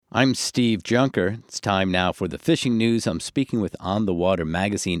I'm Steve Junker. It's time now for the fishing news. I'm speaking with On the Water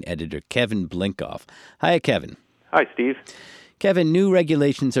magazine editor Kevin Blinkoff. Hi, Kevin. Hi, Steve. Kevin, new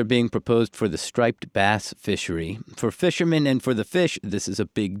regulations are being proposed for the striped bass fishery. For fishermen and for the fish, this is a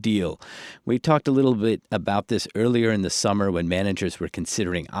big deal. We talked a little bit about this earlier in the summer when managers were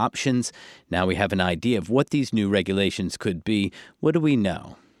considering options. Now we have an idea of what these new regulations could be. What do we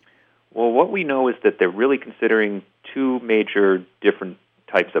know? Well, what we know is that they're really considering two major different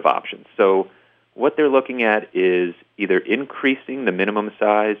types of options. So what they're looking at is either increasing the minimum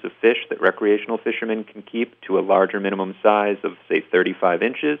size of fish that recreational fishermen can keep to a larger minimum size of, say, 35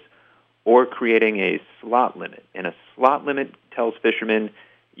 inches, or creating a slot limit. And a slot limit tells fishermen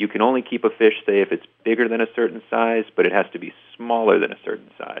you can only keep a fish, say, if it's bigger than a certain size, but it has to be smaller than a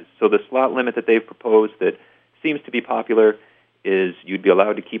certain size. So the slot limit that they've proposed that seems to be popular is you'd be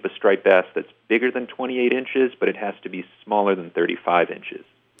allowed to keep a striped bass that's bigger than 28 inches, but it has to be smaller than 35 inches.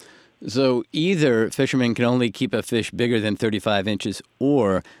 So either fishermen can only keep a fish bigger than 35 inches,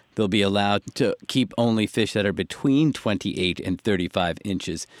 or they'll be allowed to keep only fish that are between 28 and 35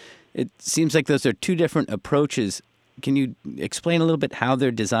 inches. It seems like those are two different approaches. Can you explain a little bit how they're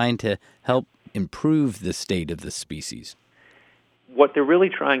designed to help improve the state of the species? What they're really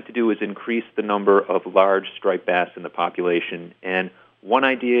trying to do is increase the number of large striped bass in the population. And one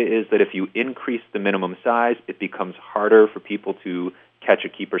idea is that if you increase the minimum size, it becomes harder for people to catch a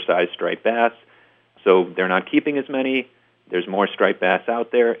keeper-sized striped bass. So they're not keeping as many, there's more striped bass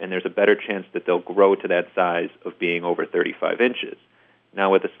out there, and there's a better chance that they'll grow to that size of being over 35 inches.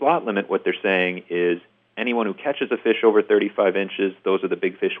 Now with the slot limit, what they're saying is anyone who catches a fish over 35 inches, those are the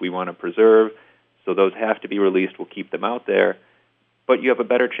big fish we want to preserve, so those have to be released, we'll keep them out there. But you have a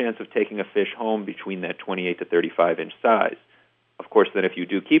better chance of taking a fish home between that 28 to 35 inch size. Of course, then if you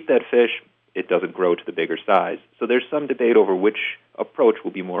do keep that fish, it doesn't grow to the bigger size. So there's some debate over which approach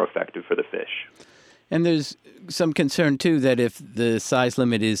will be more effective for the fish. And there's some concern, too, that if the size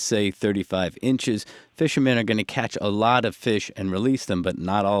limit is, say, 35 inches, fishermen are going to catch a lot of fish and release them, but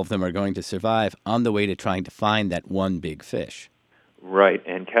not all of them are going to survive on the way to trying to find that one big fish. Right,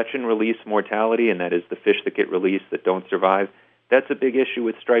 and catch and release mortality, and that is the fish that get released that don't survive, that's a big issue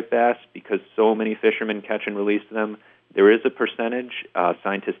with striped bass because so many fishermen catch and release them. There is a percentage,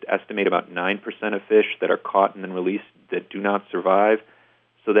 scientists estimate about 9% of fish that are caught and then released that do not survive.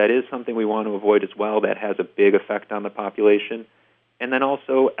 So that is something we want to avoid as well. That has a big effect on the population. And then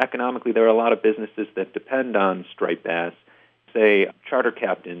also, economically, there are a lot of businesses that depend on striped bass. Say, charter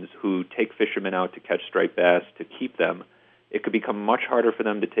captains who take fishermen out to catch striped bass to keep them. It could become much harder for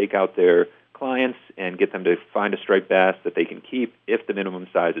them to take out their clients and get them to find a striped bass that they can keep if the minimum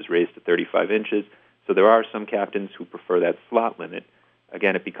size is raised to 35 inches. So there are some captains who prefer that slot limit.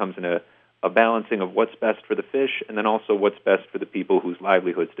 Again, it becomes a balancing of what's best for the fish and then also what's best for the people whose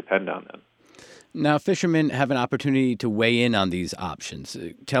livelihoods depend on them. Now, fishermen have an opportunity to weigh in on these options.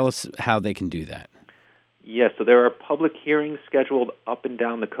 Tell us how they can do that. Yes, so there are public hearings scheduled up and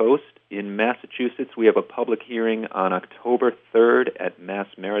down the coast. In Massachusetts, we have a public hearing on October 3rd at Mass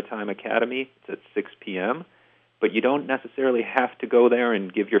Maritime Academy. It's at 6 p.m. But you don't necessarily have to go there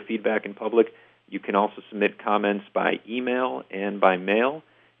and give your feedback in public. You can also submit comments by email and by mail.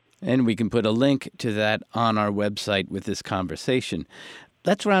 And we can put a link to that on our website with this conversation.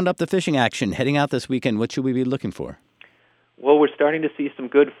 Let's round up the fishing action. Heading out this weekend, what should we be looking for? Well, we're starting to see some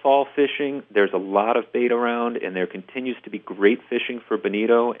good fall fishing. There's a lot of bait around, and there continues to be great fishing for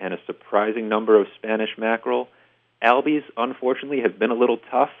bonito and a surprising number of Spanish mackerel. Albies, unfortunately, have been a little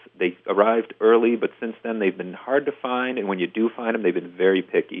tough. They arrived early, but since then they've been hard to find, and when you do find them, they've been very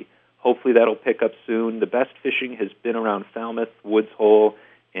picky. Hopefully that'll pick up soon. The best fishing has been around Falmouth, Woods Hole,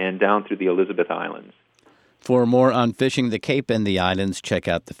 and down through the Elizabeth Islands. For more on fishing the Cape and the islands, check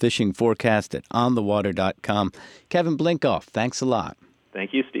out the fishing forecast at onthewater.com. Kevin Blinkoff, thanks a lot.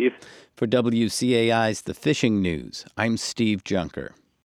 Thank you, Steve. For WCAI's The Fishing News, I'm Steve Junker.